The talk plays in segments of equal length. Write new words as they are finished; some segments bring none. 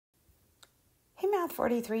Math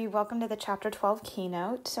 43, welcome to the Chapter 12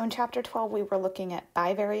 Keynote. So in Chapter 12, we were looking at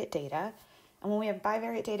bivariate data. And when we have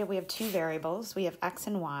bivariate data, we have two variables. We have x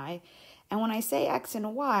and y. And when I say x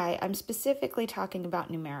and y, I'm specifically talking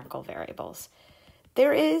about numerical variables.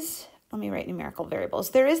 Let me write numerical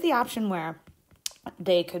variables. There is the option where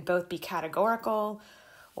they could both be categorical,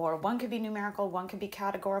 or one could be numerical, one could be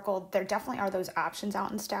categorical. There definitely are those options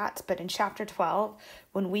out in stats, but in Chapter 12,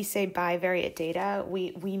 when we say bivariate data,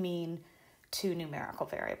 we mean two numerical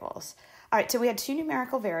variables. All right, so we had two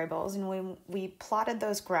numerical variables, and when we plotted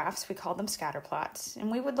those graphs, we called them scatter plots,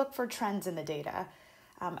 and we would look for trends in the data.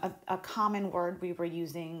 A common word we were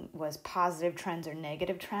using was positive trends or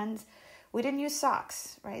negative trends. We didn't use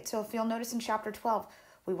SOCs, right? So if you'll notice in Chapter 12,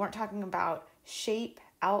 we weren't talking about shape,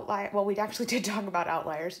 outlier. Well, we actually did talk about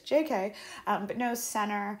outliers, JK, but no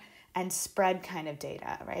center and spread kind of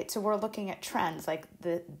data, right? So we're looking at trends like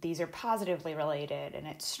these are positively related and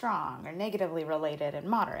it's strong, or negatively related and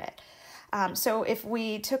moderate. So if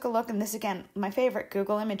we took a look, and this again, my favorite,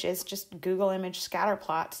 Google Images, just Google image scatter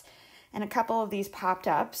plots, and a couple of these popped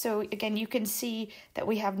up. So again, you can see that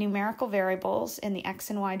we have numerical variables in the x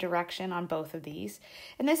and y direction on both of these.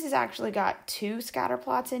 And this has actually got two scatter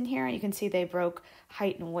plots in here. You can see they broke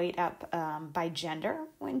height and weight up by gender.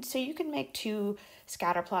 So you can make two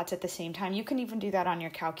scatter plots at the same time. You can even do that on your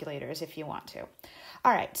calculators if you want to.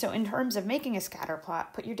 All right, so in terms of making a scatter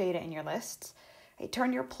plot, put your data in your lists.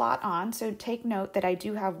 Turn your plot on. So take note that I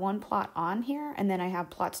do have one plot on here, and then I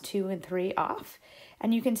have plots 2 and 3 off.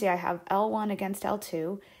 And you can see I have L1 against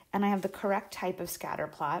L2, and I have the correct type of scatter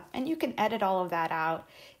plot. And you can edit all of that out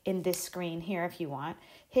in this screen here if you want.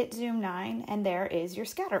 Hit zoom 9, and there is your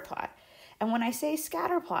scatter plot. And when I say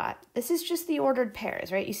scatter plot, this is just the ordered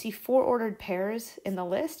pairs, right? You see 4 ordered pairs in the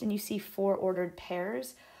list, and you see 4 ordered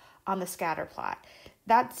pairs on the scatter plot.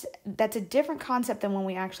 That's a different concept than when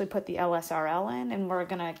we actually put the LSRL in, and we're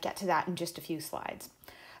going to get to that in just a few slides.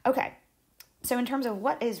 Okay, so in terms of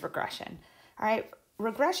what is regression, all right,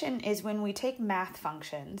 regression is when we take math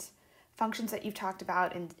functions that you've talked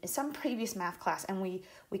about in some previous math class, and we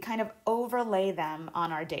kind of overlay them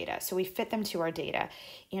on our data. So we fit them to our data,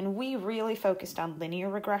 and we really focused on linear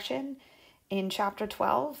regression in Chapter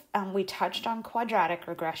 12. We touched on quadratic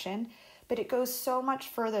regression, but it goes so much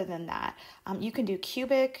further than that. You can do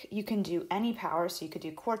cubic, you can do any power, so you could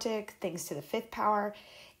do quartic, things to the 5th power,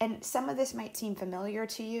 and some of this might seem familiar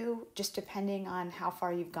to you, just depending on how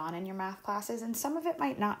far you've gone in your math classes, and some of it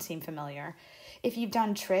might not seem familiar. If you've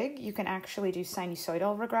done trig, you can actually do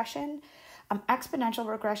sinusoidal regression. Exponential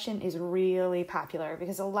regression is really popular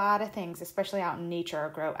because a lot of things, especially out in nature,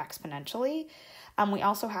 grow exponentially. We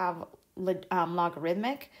also have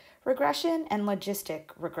logarithmic regression and logistic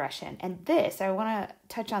regression. And this, I want to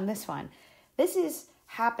touch on this one. This is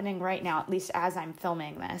happening right now, at least as I'm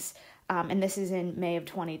filming this. And this is in May of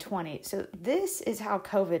 2020. So this is how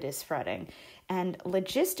COVID is spreading. And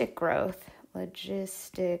logistic growth,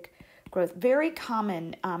 very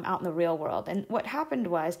common out in the real world. And what happened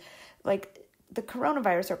was, like the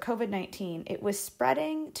coronavirus or COVID-19, it was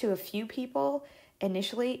spreading to a few people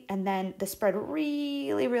initially, and then the spread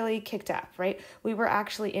really, really kicked up, right? We were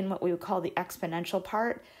actually in what we would call the exponential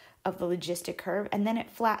part of the logistic curve, and then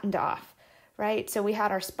it flattened off, right? So we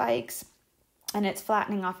had our spikes, and it's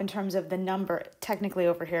flattening off in terms of the number. Technically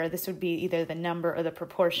over here, this would be either the number or the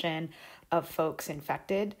proportion of folks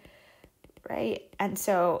infected, right? And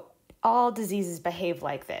so all diseases behave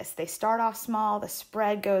like this. They start off small, the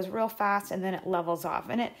spread goes real fast, and then it levels off.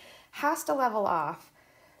 And it has to level off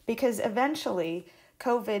because eventually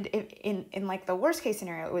COVID, in like the worst case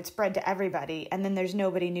scenario, it would spread to everybody, and then there's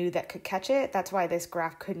nobody new that could catch it. That's why this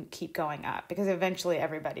graph couldn't keep going up, because eventually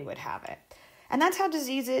everybody would have it. And that's how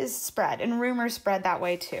diseases spread, and rumors spread that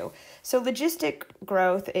way too. So logistic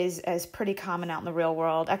growth is pretty common out in the real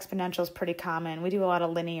world. Exponential is pretty common. We do a lot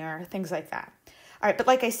of linear, things like that. All right, but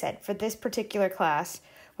like I said, for this particular class,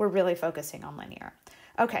 we're really focusing on linear.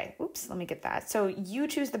 Okay, let me get that. So you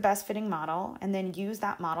choose the best fitting model and then use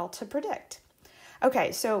that model to predict.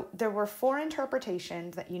 Okay, so there were 4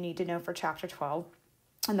 interpretations that you need to know for Chapter 12.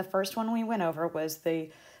 And the first one we went over was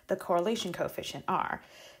the correlation coefficient, R.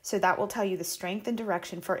 So that will tell you the strength and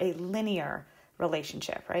direction for a linear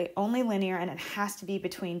relationship, right? Only linear, and it has to be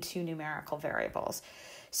between two numerical variables.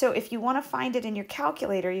 So if you want to find it in your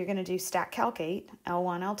calculator, you're going to do stat calc 8,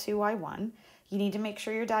 L1, L2, Y1. You need to make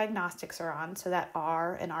sure your diagnostics are on so that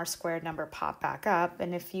R and R squared number pop back up.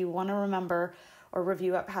 And if you want to remember or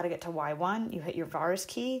review up how to get to Y1, you hit your vars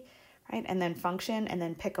key, right? And then function, and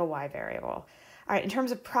then pick a Y variable. All right, in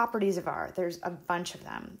terms of properties of R, there's a bunch of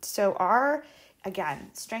them. So R, again,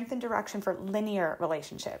 strength and direction for linear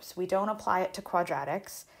relationships. We don't apply it to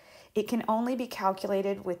quadratics. It can only be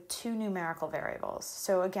calculated with two numerical variables.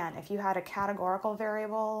 So again, if you had a categorical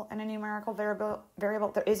variable and a numerical variable,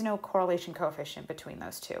 there is no correlation coefficient between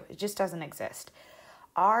those two. It just doesn't exist.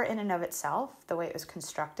 R in and of itself, the way it was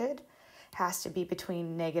constructed, has to be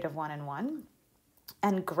between -1 and 1.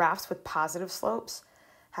 And graphs with positive slopes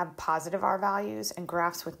have positive R values, and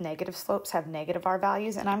graphs with negative slopes have negative R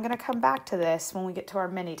values. And I'm going to come back to this when we get to our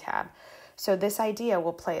mini tab. So this idea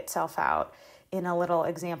will play itself out in a little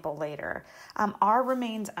example later. R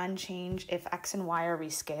remains unchanged if X and Y are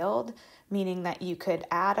rescaled, meaning that you could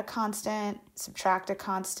add a constant, subtract a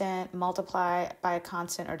constant, multiply by a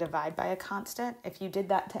constant, or divide by a constant. If you did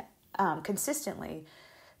that consistently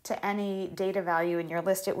to any data value in your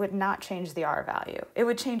list, it would not change the R value. It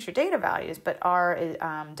would change your data values, but R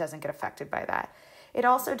doesn't get affected by that. It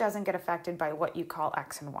also doesn't get affected by what you call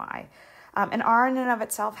X and Y. And R in and of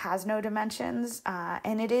itself has no dimensions,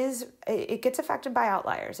 and it gets affected by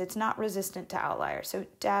outliers. It's not resistant to outliers, so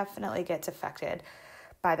it definitely gets affected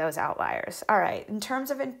by those outliers. All right, in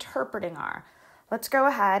terms of interpreting R, let's go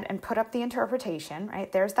ahead and put up the interpretation, right?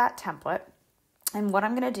 There's that template. And what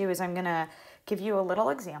I'm going to do is I'm going to give you a little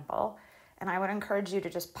example, and I would encourage you to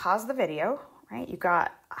just pause the video, right? You've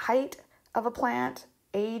got height of a plant,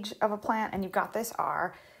 age of a plant, and you've got this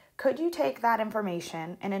R. Could you take that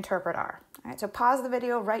information and interpret R? All right, so pause the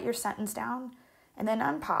video, write your sentence down, and then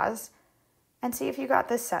unpause and see if you got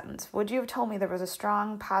this sentence. Would you have told me there was a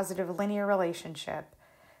strong positive linear relationship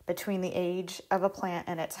between the age of a plant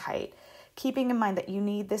and its height? Keeping in mind that you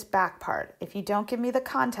need this back part. If you don't give me the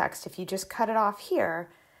context, if you just cut it off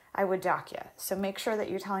here, I would dock you. So make sure that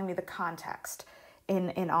you're telling me the context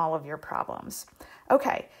in all of your problems.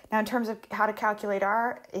 Okay, now in terms of how to calculate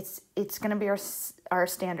R, it's going to be our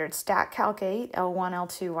standard stat calc 8, L1,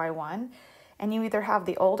 L2, Y1, and you either have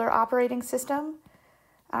the older operating system,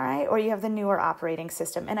 all right, or you have the newer operating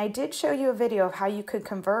system. And I did show you a video of how you could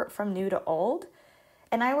convert from new to old,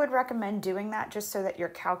 and I would recommend doing that just so that your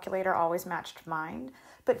calculator always matched mine.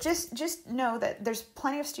 But just know that there's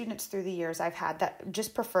plenty of students through the years I've had that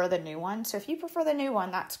just prefer the new one. So if you prefer the new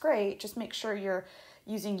one, that's great. Just make sure you're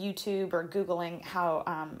using YouTube or Googling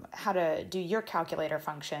how to do your calculator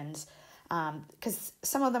functions, because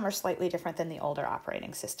some of them are slightly different than the older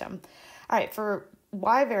operating system. All right, for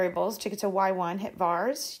Y variables, to get to Y1, hit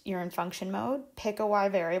vars, you're in function mode, pick a Y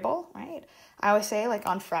variable, right? I always say, like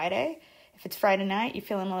on Friday, if it's Friday night, you're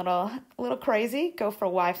feeling a little crazy, go for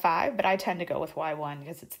Y5, but I tend to go with Y1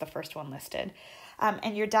 because it's the first one listed.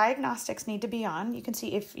 And your diagnostics need to be on. You can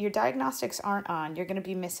see if your diagnostics aren't on, you're going to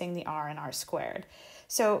be missing the R and R squared.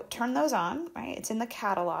 So turn those on, right? It's in the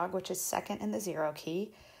catalog, which is second in the 0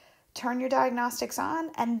 key. Turn your diagnostics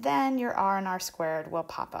on, and then your R and R squared will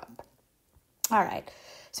pop up. All right.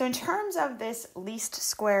 So in terms of this least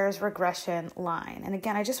squares regression line, and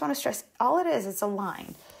again, I just want to stress, all it is, it's a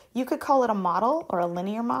line. You could call it a model or a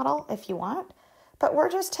linear model if you want, but we're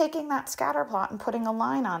just taking that scatter plot and putting a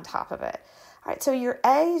line on top of it. All right, so your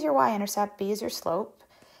A is your y-intercept, B is your slope,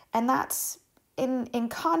 and that's in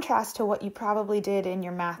contrast to what you probably did in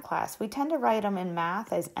your math class. We tend to write them in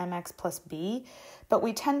math as mx plus b, but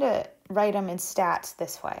we tend to write them in stats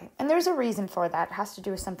this way. And there's a reason for that. It has to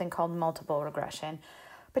do with something called multiple regression.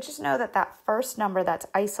 But just know that that first number that's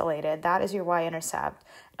isolated, that is your y-intercept.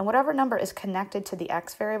 And whatever number is connected to the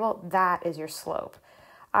x variable, that is your slope.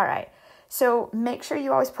 All right, so make sure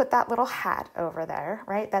you always put that little hat over there,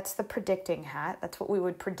 right? That's the predicting hat. That's what we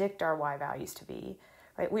would predict our y values to be,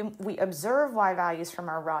 right? We observe y values from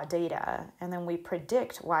our raw data, and then we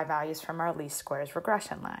predict y values from our least squares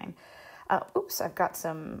regression line. Oops, I've got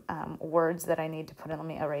some words that I need to put in. Let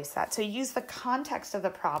me erase that. So use the context of the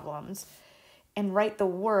problems and write the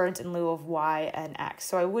words in lieu of y and x.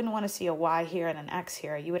 So I wouldn't want to see a y here and an x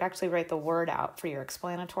here. You would actually write the word out for your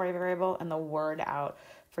explanatory variable and the word out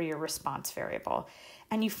for your response variable.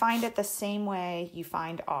 And you find it the same way you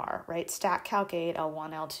find R, right? Stat calc 8,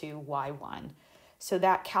 L1, L2, Y1. So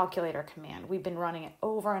that calculator command, we've been running it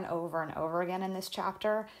over and over and over again in this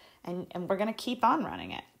chapter, and we're going to keep on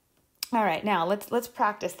running it. All right, now let's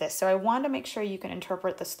practice this. So I want to make sure you can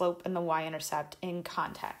interpret the slope and the y-intercept in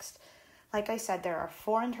context. Like I said, there are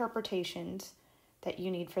 4 interpretations that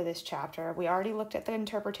you need for this chapter. We already looked at the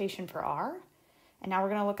interpretation for R, and now we're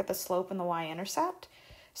going to look at the slope and the y-intercept.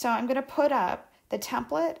 So I'm going to put up the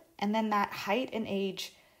template and then that height and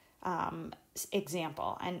age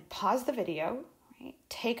example, and pause the video, right?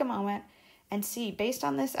 Take a moment and see, based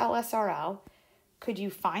on this LSRL, could you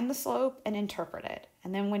find the slope and interpret it?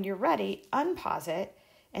 And then when you're ready, unpause it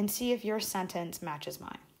and see if your sentence matches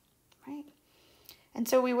mine, right? And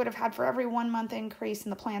so we would have had, for every 1 month increase in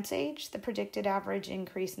the plant's age, the predicted average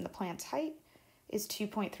increase in the plant's height is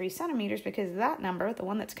 2.3 centimeters because that number, the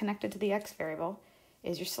one that's connected to the x variable,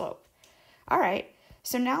 is your slope. All right,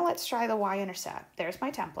 so now let's try the y-intercept. There's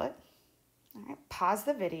my template. All right, pause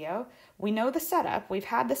the video. We know the setup. We've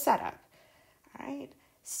had the setup. All right,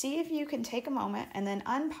 see if you can take a moment and then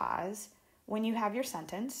unpause when you have your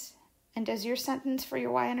sentence. And does your sentence for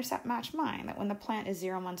your y-intercept match mine? That when the plant is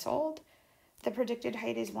 0 months old, the predicted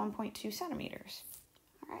height is 1.2 centimeters.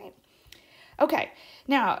 All right. Okay,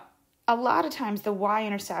 now, a lot of times the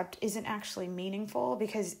y-intercept isn't actually meaningful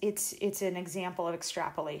because it's an example of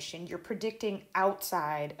extrapolation. You're predicting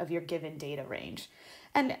outside of your given data range.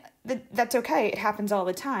 And that's okay. It happens all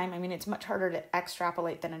the time. I mean, it's much harder to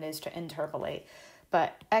extrapolate than it is to interpolate.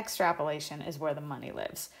 But extrapolation is where the money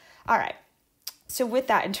lives. All right. So with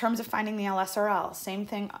that, in terms of finding the LSRL, same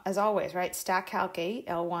thing as always, right? Stack calc 8,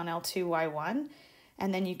 L1, L2, Y1.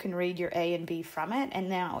 And then you can read your A and B from it. And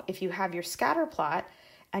now if you have your scatter plot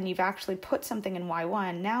and you've actually put something in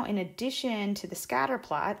Y1, now in addition to the scatter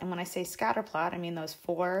plot, and when I say scatter plot, I mean those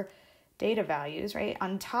 4 data values, right?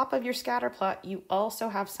 On top of your scatter plot, you also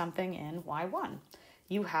have something in Y1.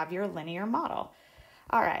 You have your linear model.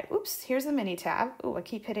 All right, oops, here's the mini tab. Oh, I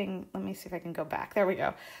keep hitting, let me see if I can go back. There we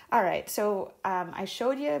go. All right, so I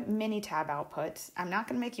showed you mini tab outputs. I'm not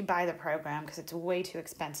gonna make you buy the program because it's way too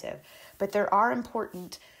expensive, but there are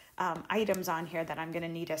important items on here that I'm gonna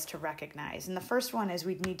need us to recognize. And the first one is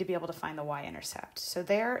we'd need to be able to find the y-intercept. So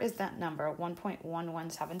there is that number,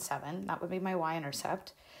 1.1177, that would be my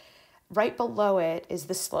y-intercept. Right below it is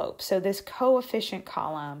the slope. So this coefficient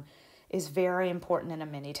column is very important in a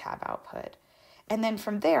mini tab output. And then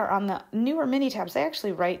from there, on the newer mini tabs, they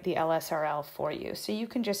actually write the LSRL for you. So you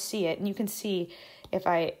can just see it, and you can see if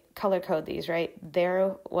I color code these, right?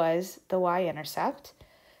 There was the y-intercept,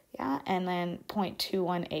 yeah, and then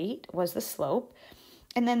 0.218 was the slope.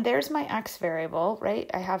 And then there's my x variable,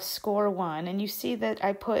 right? I have score 1, and you see that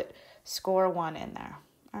I put score 1 in there,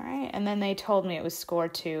 all right? And then they told me it was score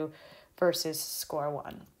 2 versus score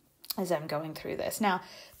 1 as I'm going through this. Now,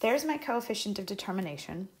 there's my coefficient of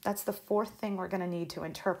determination. That's the 4th thing we're going to need to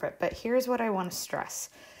interpret. But here's what I want to stress.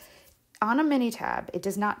 On a mini tab, it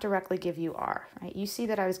does not directly give you r, right? You see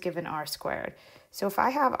that I was given r squared. So if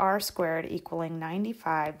I have r squared equaling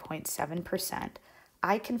 95.7%,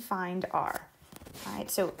 I can find r. All right,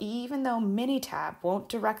 so even though mini tab won't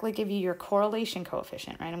directly give you your correlation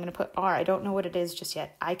coefficient, right? I'm going to put r. I don't know what it is just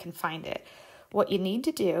yet. I can find it. What you need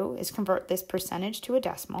to do is convert this percentage to a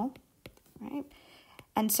decimal, right?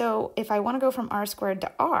 And so if I want to go from r squared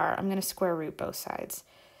to r, I'm going to square root both sides.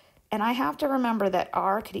 And I have to remember that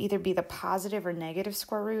r could either be the positive or negative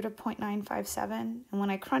square root of 0.957. And when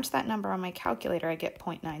I crunch that number on my calculator, I get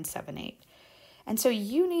 0.978. And so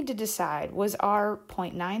you need to decide, was r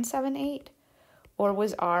 0.978 or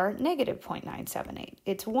was r negative 0.978?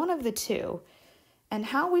 It's one of the two. And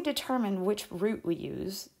how we determine which root we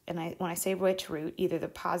use, and when I say which root, either the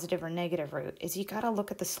positive or negative root, is you got to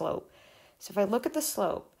look at the slope. So if I look at the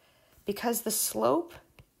slope, because the slope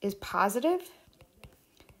is positive,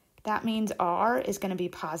 that means r is going to be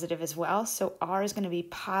positive as well. So r is going to be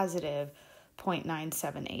positive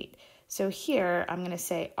 0.978. So here I'm going to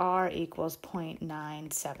say r equals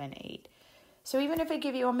 0.978. So even if I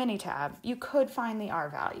give you a mini tab, you could find the r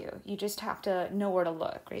value. You just have to know where to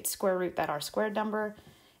look, right? Square root that r squared number,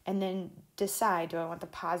 and then decide, do I want the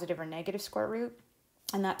positive or negative square root?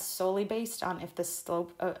 And that's solely based on if the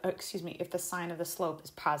slope, if the sign of the slope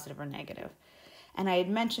is positive or negative. And I had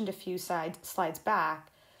mentioned a few slides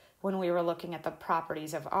back when we were looking at the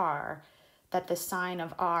properties of r, that the sign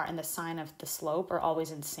of r and the sign of the slope are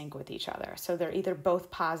always in sync with each other. So they're either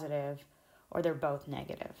both positive or they're both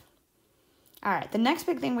negative. All right, the next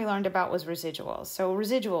big thing we learned about was residuals. So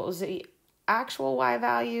residuals, the actual y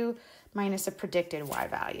value minus a predicted y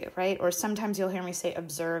value, right? Or sometimes you'll hear me say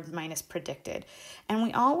observed minus predicted. And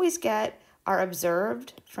we always get our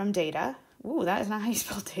observed from data. Ooh, that is not how you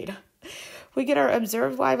spell data. We get our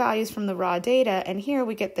observed y values from the raw data, and here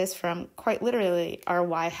we get this from quite literally our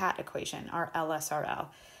y hat equation, our LSRL.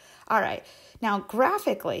 All right, now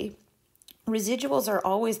graphically, residuals are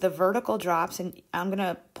always the vertical drops, and I'm going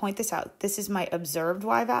to point this out. This is my observed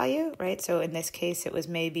y value, right? So in this case, it was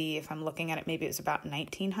maybe, if I'm looking at it, maybe it was about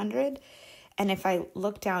 1900. And if I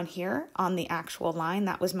look down here on the actual line,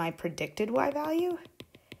 that was my predicted y value.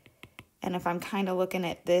 And if I'm kind of looking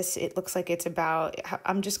at this, it looks like it's about,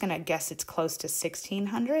 I'm just going to guess it's close to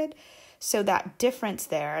 1600. So that difference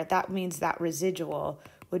there, that means that residual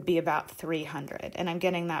would be about 300. And I'm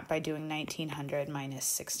getting that by doing 1900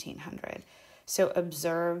 minus 1600. So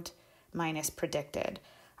observed minus predicted.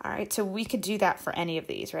 All right, so we could do that for any of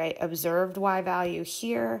these, right? Observed y value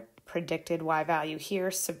here, predicted y value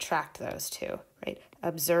here, subtract those two, right?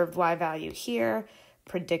 Observed Y value here,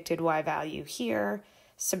 predicted Y value here,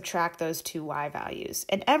 subtract those two Y values.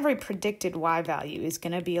 And every predicted Y value is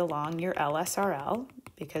going to be along your LSRL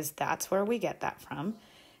because that's where we get that from.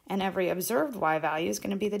 And every observed Y value is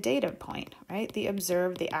going to be the data point, right? The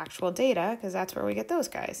observed, the actual data, because that's where we get those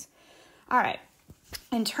guys. All right.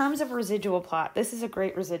 In terms of residual plot, this is a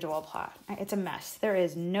great residual plot. It's a mess. There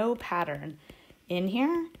is no pattern in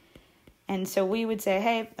here. And so we would say,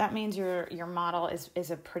 hey, that means your model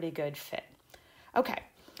is a pretty good fit. Okay.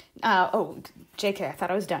 JK, I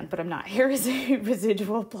thought I was done, but I'm not. Here is a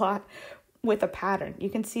residual plot with a pattern. You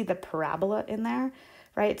can see the parabola in there,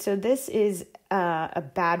 right? So this is a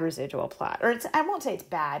bad residual plot. Or I won't say it's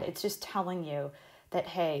bad. It's just telling you that,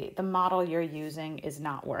 hey, the model you're using is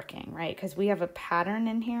not working, right? Because we have a pattern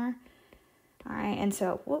in here. All right, and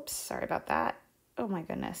so, whoops, sorry about that. Oh my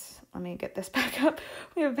goodness, let me get this back up.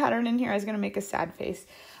 We have a pattern in here. I was gonna make a sad face.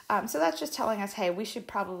 So that's just telling us, hey, we should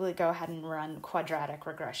probably go ahead and run quadratic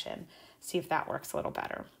regression, see if that works a little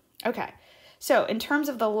better. Okay, so in terms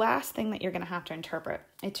of the last thing that you're gonna have to interpret,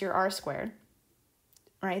 it's your R squared,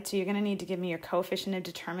 right? So you're gonna need to give me your coefficient of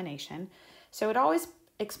determination. So it always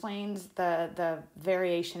explains the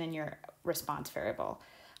variation in your response variable.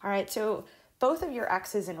 All right, so both of your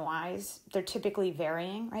X's and Y's, they're typically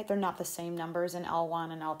varying, right? They're not the same numbers in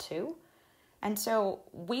L1 and L2. And so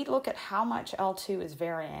we look at how much L2 is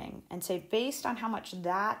varying and say, based on how much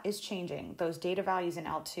that is changing, those data values in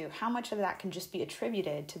L2, how much of that can just be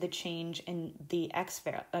attributed to the change in the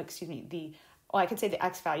I could say the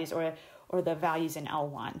X values or the values in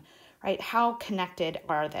L1, right? How connected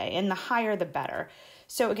are they? And the higher, the better.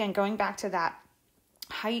 So again, going back to that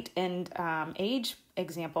height and age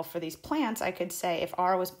example for these plants, I could say if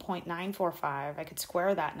R was 0.945, I could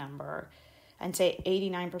square that number and say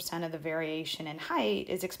 89% of the variation in height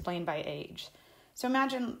is explained by age. So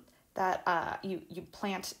imagine that you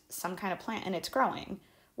plant some kind of plant and it's growing.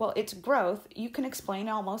 Well, its growth, you can explain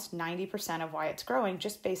almost 90% of why it's growing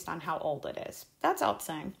just based on how old it is. That's all it's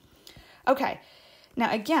saying. Okay.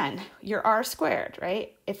 Now, again, your R squared,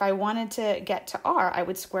 right? If I wanted to get to R, I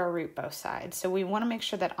would square root both sides. So we want to make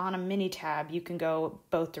sure that on a mini tab, you can go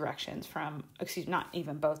both directions not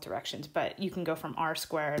even both directions, but you can go from R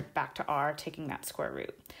squared back to R, taking that square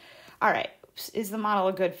root. All right. Is the model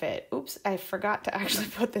a good fit? Oops, I forgot to actually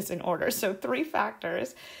put this in order. So 3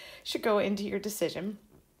 factors should go into your decision.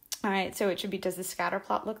 All right. So it should be, does the scatter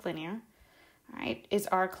plot look linear? All right. Is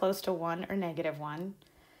R close to 1 or -1?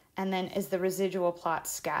 And then is the residual plot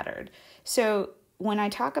scattered? So when I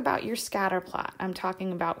talk about your scatter plot, I'm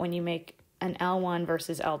talking about when you make an L1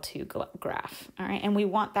 versus L2 graph, all right? And we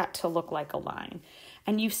want that to look like a line.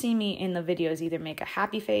 And you've seen me in the videos either make a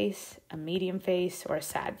happy face, a medium face, or a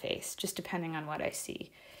sad face, just depending on what I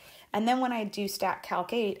see. And then when I do stat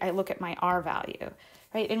calc 8, I look at my R value,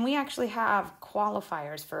 right? And we actually have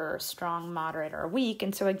qualifiers for strong, moderate, or weak.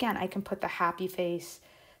 And so again, I can put the happy face,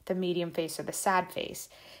 the medium face, or the sad face,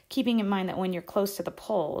 keeping in mind that when you're close to the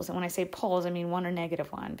poles, and when I say poles, I mean 1 or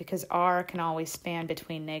 -1, because R can always span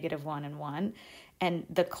between -1 and 1. And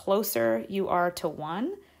the closer you are to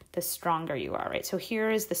 1, the stronger you are, right? So here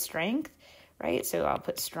is the strength, right? So I'll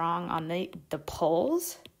put strong on the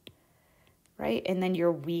poles, right? And then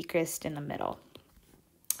you're weakest in the middle.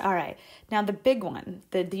 All right. Now the big one,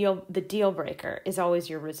 the deal breaker is always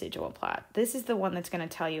your residual plot. This is the one that's going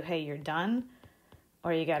to tell you, hey, you're done,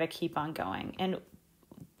 or you got to keep on going. And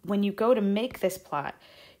when you go to make this plot,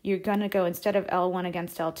 you're going to go, instead of L1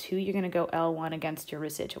 against L2, you're going to go L1 against your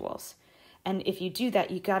residuals. And if you do that,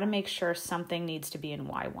 you got to make sure something needs to be in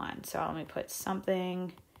Y1. So let me put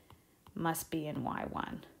something must be in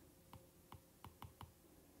Y1.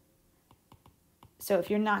 So if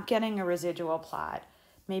you're not getting a residual plot,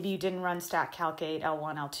 maybe you didn't run stat calc 8,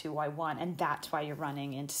 L1, L2, Y1, and that's why you're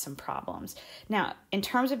running into some problems. Now, in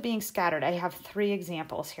terms of being scattered, I have 3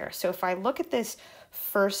 examples here. So if I look at this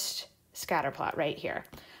first scatter plot right here,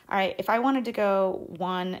 all right, if I wanted to go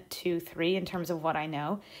 1, 2, 3 in terms of what I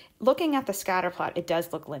know, looking at the scatter plot, it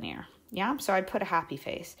does look linear. Yeah, so I'd put a happy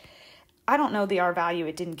face. I don't know the R value,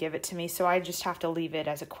 it didn't give it to me, so I just have to leave it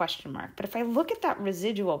as a question mark. But if I look at that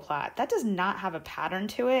residual plot, that does not have a pattern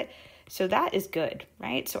to it. So that is good,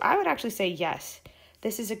 right? So I would actually say, yes,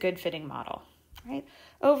 this is a good fitting model, right?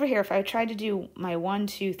 Over here, if I tried to do my 1,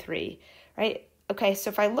 2, 3, right? Okay, so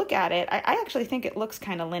if I look at it, I actually think it looks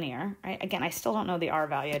kind of linear, right? Again, I still don't know the R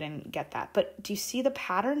value. I didn't get that. But do you see the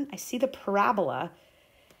pattern? I see the parabola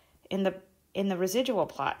in the residual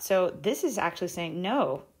plot. So this is actually saying,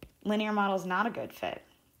 no, linear model is not a good fit,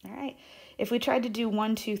 all right? If we tried to do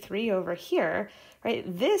 1, 2, 3 over here, right,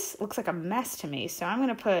 this looks like a mess to me. So I'm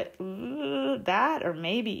going to put that, or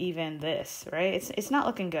maybe even this, right? It's not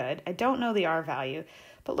looking good. I don't know the R value,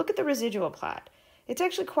 but look at the residual plot. It's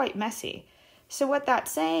actually quite messy. So what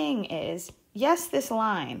that's saying is, yes, this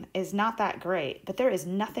line is not that great, but there is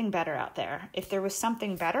nothing better out there. If there was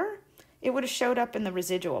something better, it would have showed up in the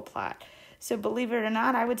residual plot. So believe it or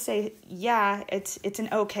not, I would say, yeah, it's an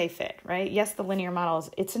okay fit, right? Yes, the linear model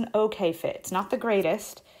it's an okay fit. It's not the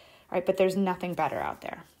greatest, right? But there's nothing better out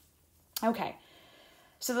there. Okay.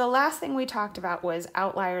 So the last thing we talked about was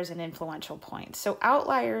outliers and influential points. So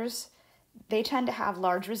outliers, they tend to have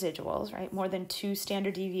large residuals, right? More than 2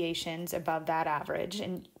 standard deviations above that average.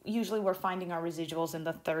 And usually we're finding our residuals in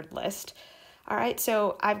the third list. All right,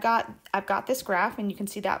 so I've got this graph, and you can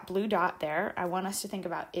see that blue dot there. I want us to think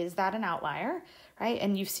about, is that an outlier, right?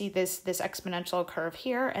 And you see this exponential curve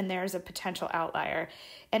here, and there's a potential outlier.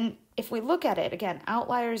 And if we look at it, again,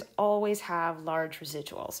 outliers always have large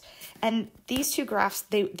residuals. And these two graphs,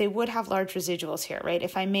 they would have large residuals here, right?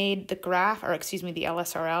 If I made the graph, or excuse me, the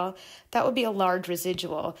LSRL, that would be a large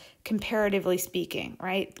residual, comparatively speaking,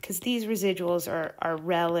 right? Because these residuals are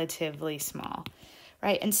relatively small.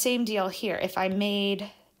 Right, and same deal here. If I made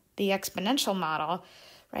the exponential model,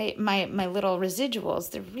 right, my little residuals,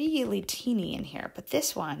 they're really teeny in here, but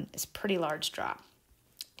this one is pretty large drop.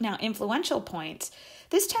 Now, influential points,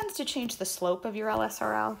 this tends to change the slope of your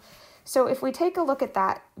LSRL. So if we take a look at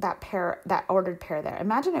that ordered pair there,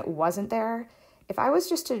 imagine it wasn't there. If I was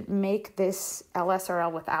just to make this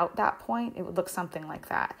LSRL without that point, it would look something like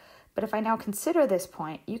that. But if I now consider this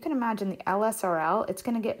point, you can imagine the LSRL, it's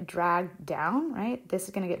going to get dragged down, right? This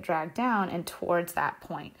is going to get dragged down and towards that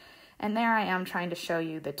point. And there I am trying to show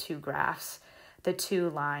you the two graphs, the two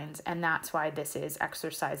lines, and that's why this is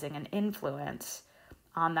exercising an influence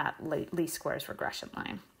on that least squares regression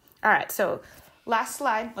line. All right, so last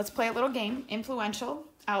slide, let's play a little game. Influential,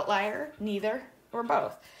 outlier, neither, or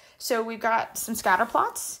both. So we've got some scatter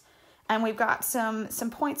plots, and we've got some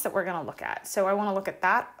points that we're going to look at. So I want to look at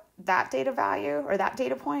that data value, or that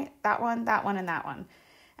data point, that one, and that one.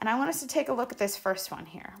 And I want us to take a look at this first one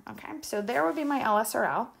here, okay? So there would be my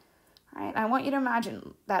LSRL, right? I want you to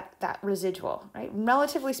imagine that residual, right?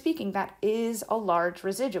 Relatively speaking, that is a large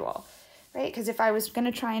residual, right? Because if I was going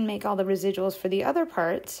to try and make all the residuals for the other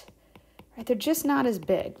parts, right, they're just not as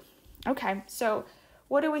big. Okay, so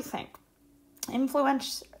what do we think?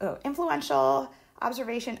 Influential,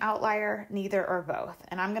 observation, outlier, neither, or both.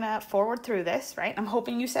 And I'm going to forward through this, right? I'm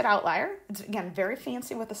hoping you said outlier. It's, again, very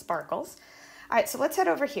fancy with the sparkles. All right, so let's head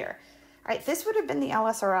over here. All right, this would have been the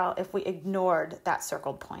LSRL if we ignored that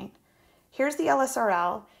circled point. Here's the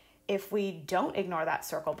LSRL if we don't ignore that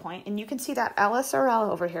circle point. And you can see that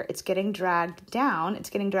LSRL over here, it's getting dragged down.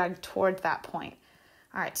 It's getting dragged towards that point.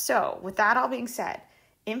 All right, so with that all being said,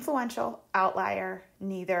 influential, outlier,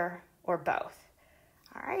 neither, or both.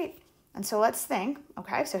 All right. And so let's think,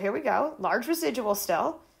 okay, so here we go, large residual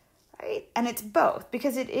still, right? And it's both,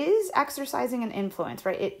 because it is exercising an influence,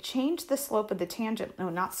 right? It changed the slope of the tangent, no,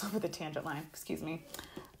 not slope of the tangent line, excuse me.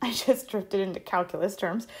 I just drifted into calculus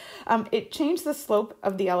terms. It changed the slope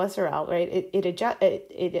of the LSRL, right?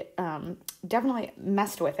 It definitely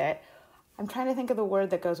messed with it. I'm trying to think of the word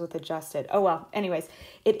that goes with adjusted. Oh, well, anyways,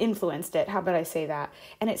 it influenced it. How about I say that?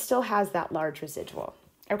 And it still has that large residual.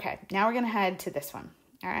 Okay, now we're going to head to this one.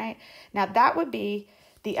 All right, now that would be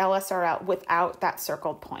the LSRL without that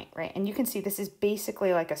circled point, right? And you can see this is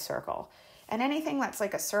basically like a circle. And anything that's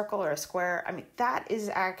like a circle or a square, I mean, that is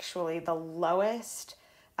actually the lowest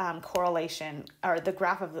correlation, or the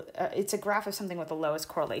graph of, it's a graph of something with the lowest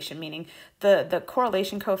correlation, meaning the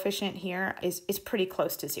correlation coefficient here is pretty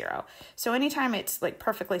close to 0. So anytime it's like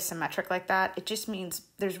perfectly symmetric like that, it just means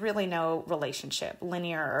there's really no relationship,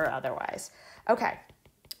 linear or otherwise. Okay.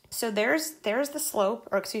 So there's the slope,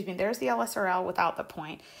 or excuse me, there's the LSRL without the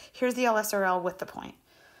point. Here's the LSRL with the point.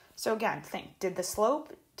 So again, think, did the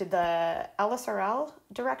LSRL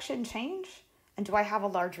direction change? And do I have a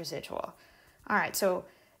large residual? All right, so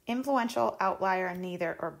influential, outlier,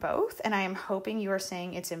 neither, or both. And I am hoping you are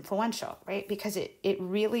saying it's influential, right? Because it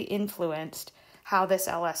really influenced how this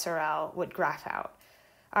LSRL would graph out.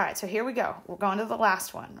 All right, so here we go. We're going to the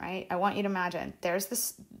last one, right? I want you to imagine there's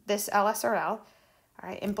this LSRL. All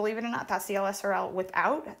right, and believe it or not, that's the LSRL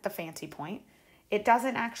without the fancy point. It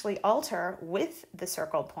doesn't actually alter with the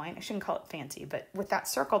circled point. I shouldn't call it fancy, but with that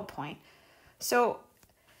circled point. So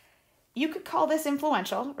you could call this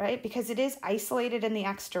influential, right? Because it is isolated in the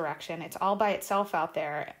X direction. It's all by itself out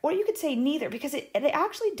there. Or you could say neither, because it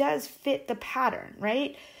actually does fit the pattern,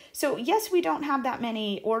 right? So yes, we don't have that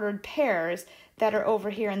many ordered pairs that are over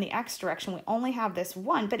here in the X direction. We only have this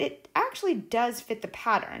one, but it actually does fit the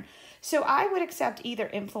pattern. So I would accept either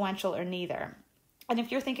influential or neither. And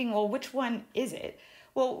if you're thinking, well, which one is it?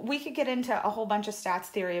 Well, we could get into a whole bunch of stats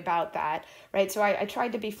theory about that, right? So I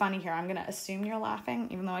tried to be funny here. I'm going to assume you're laughing,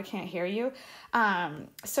 even though I can't hear you.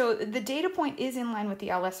 So the data point is in line with the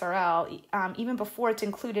LSRL, even before it's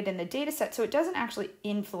included in the data set. So it doesn't actually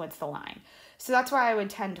influence the line. So that's why I would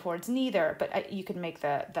tend towards neither, but you can make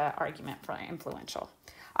the argument for influential.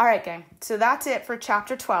 All right, gang. So that's it for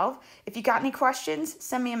chapter 12. If you got any questions,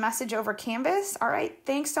 send me a message over Canvas. All right.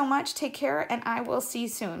 Thanks so much. Take care, and I will see you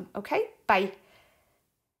soon. Okay. Bye.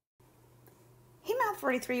 Hey, Math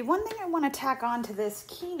 43, one thing I want to tack on to this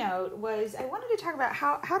keynote was I wanted to talk about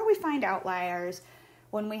how do we find outliers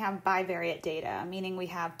when we have bivariate data, meaning we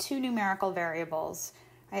have two numerical variables,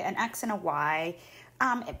 right, an X and a Y.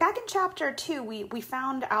 Back in chapter 2, we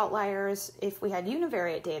found outliers if we had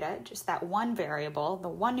univariate data, just that one variable, the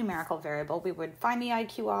one numerical variable. We would find the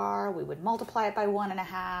IQR, we would multiply it by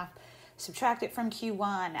 1.5, subtract it from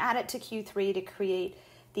Q1, add it to Q3 to create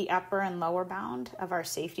the upper and lower bound of our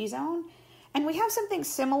safety zone. And we have something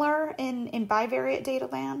similar in bivariate data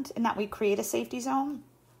land in that we create a safety zone,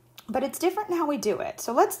 but it's different in how we do it.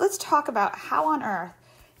 So let's talk about how on earth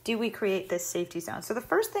do we create this safety zone. So the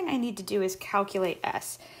first thing I need to do is calculate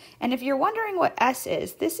S. And if you're wondering what S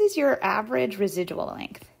is, this is your average residual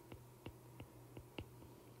length.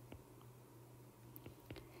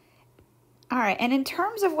 All right, and in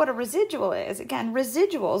terms of what a residual is, again,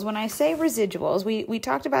 residuals, when I say residuals, we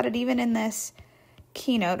talked about it even in this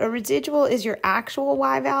keynote. A residual is your actual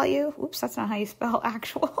Y value. Oops, that's not how you spell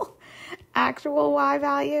actual. Actual Y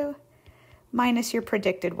value minus your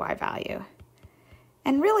predicted Y value.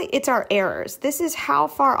 And really, it's our errors. This is how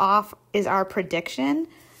far off is our prediction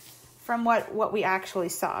from what we actually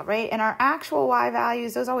saw, right? And our actual Y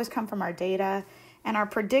values, those always come from our data. And our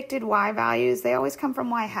predicted Y values, they always come from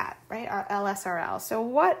Y hat, right? Our LSRL. So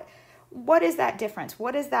what is that difference?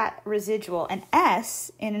 What is that residual? And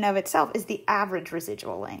S, in and of itself, is the average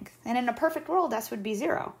residual length. And in a perfect world, S would be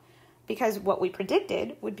 0, because what we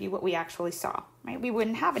predicted would be what we actually saw, right? We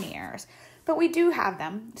wouldn't have any errors, but we do have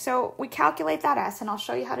them. So we calculate that S, and I'll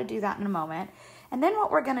show you how to do that in a moment. And then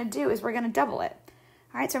what we're going to do is we're going to double it.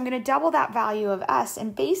 All right, so I'm going to double that value of S,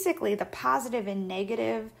 and basically the positive and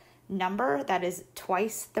negative number that is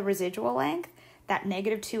twice the residual length, that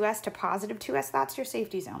negative 2S to positive 2S, that's your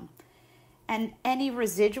safety zone. And any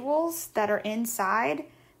residuals that are inside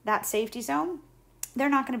that safety zone, they're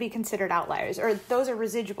not going to be considered outliers, or those are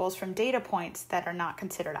residuals from data points that are not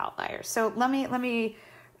considered outliers. So let me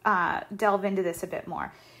delve into this a bit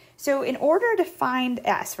more. So in order to find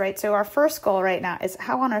S, right, so our first goal right now is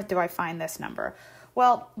how on earth do I find this number?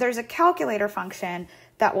 Well, there's a calculator function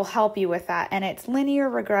that will help you with that, and it's linear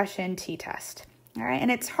regression t-test. All right,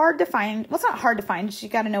 and it's hard to find. Well, it's not hard to find, just you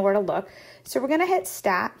got to know where to look. So we're going to hit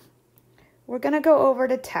stat. We're going to go over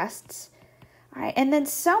to tests, all right, and then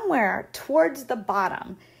somewhere towards the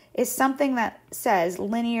bottom is something that says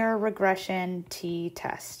linear regression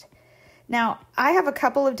t-test. Now, I have a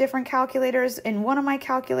couple of different calculators. In one of my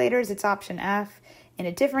calculators, it's option F. In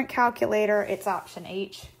a different calculator, it's option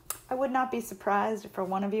H. I would not be surprised if for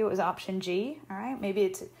one of you it was option G, all right? Maybe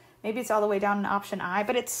it's all the way down in option I,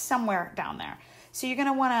 but it's somewhere down there. So you're going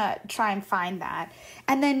to want to try and find that.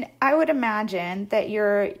 And then I would imagine that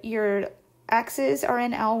your X's are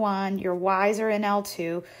in L1, your Y's are in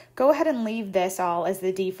L2. Go ahead and leave this all as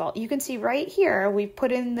the default. You can see right here, we've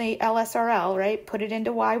put in the LSRL, right? Put it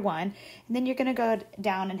into Y1, and then you're going to go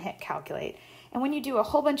down and hit calculate. And when you do, a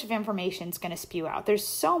whole bunch of information is going to spew out. There's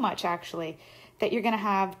so much actually that you're going to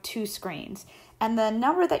have two screens. And the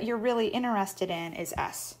number that you're really interested in is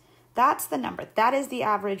S. That's the number. That is the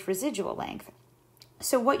average residual length.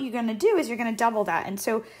 So what you're going to do is you're going to double that. And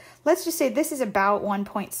so let's just say this is about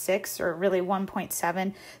 1.6 or really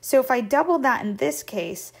 1.7. So if I double that in this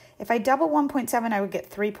case, if I double 1.7, I would get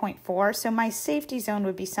 3.4. So my safety zone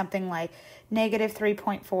would be something like negative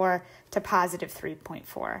 3.4 to positive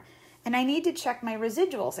 3.4. And I need to check my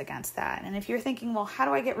residuals against that. And if you're thinking, well, how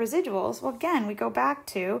do I get residuals? Well, again, we go back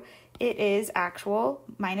to it is actual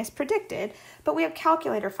minus predicted, but we have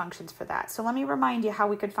calculator functions for that. So let me remind you how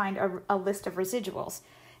we could find a list of residuals.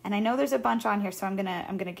 And I know there's a bunch on here, so I'm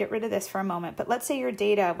gonna get rid of this for a moment. But let's say your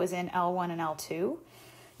data was in L1 and L2.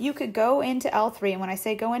 You could go into L3, and when I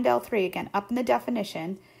say go into L3, again, up in the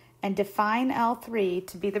definition, and define L3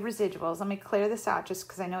 to be the residuals. Let me clear this out just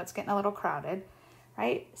because I know it's getting a little crowded.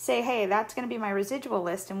 Right? Say, hey, that's going to be my residual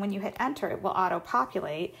list. And when you hit enter, it will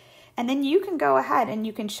auto-populate. And then you can go ahead and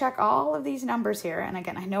you can check all of these numbers here. And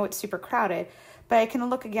again, I know it's super crowded, but I can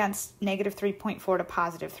look against negative 3.4 to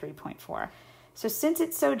positive 3.4. So since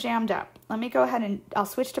it's so jammed up, let me go ahead and I'll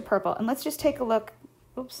switch to purple, and let's just take a look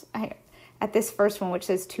at this first one, which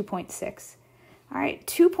says 2.6. All right,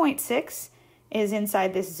 2.6 is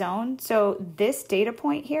inside this zone. So this data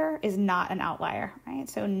point here is not an outlier, right?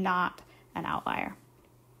 So not an outlier.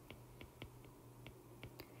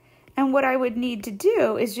 And what I would need to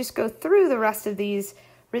do is just go through the rest of these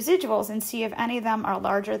residuals and see if any of them are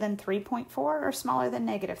larger than 3.4 or smaller than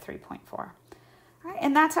negative 3.4. All right,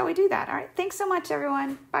 and that's how we do that. All right, thanks so much,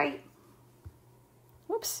 everyone. Bye.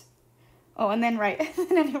 Whoops. Oh, and then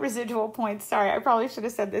any residual points. Sorry, I probably should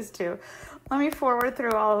have said this too. Let me forward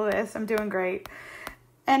through all of this. I'm doing great.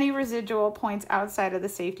 Any residual points outside of the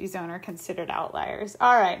safety zone are considered outliers.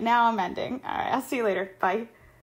 All right, now I'm ending. All right, I'll see you later. Bye.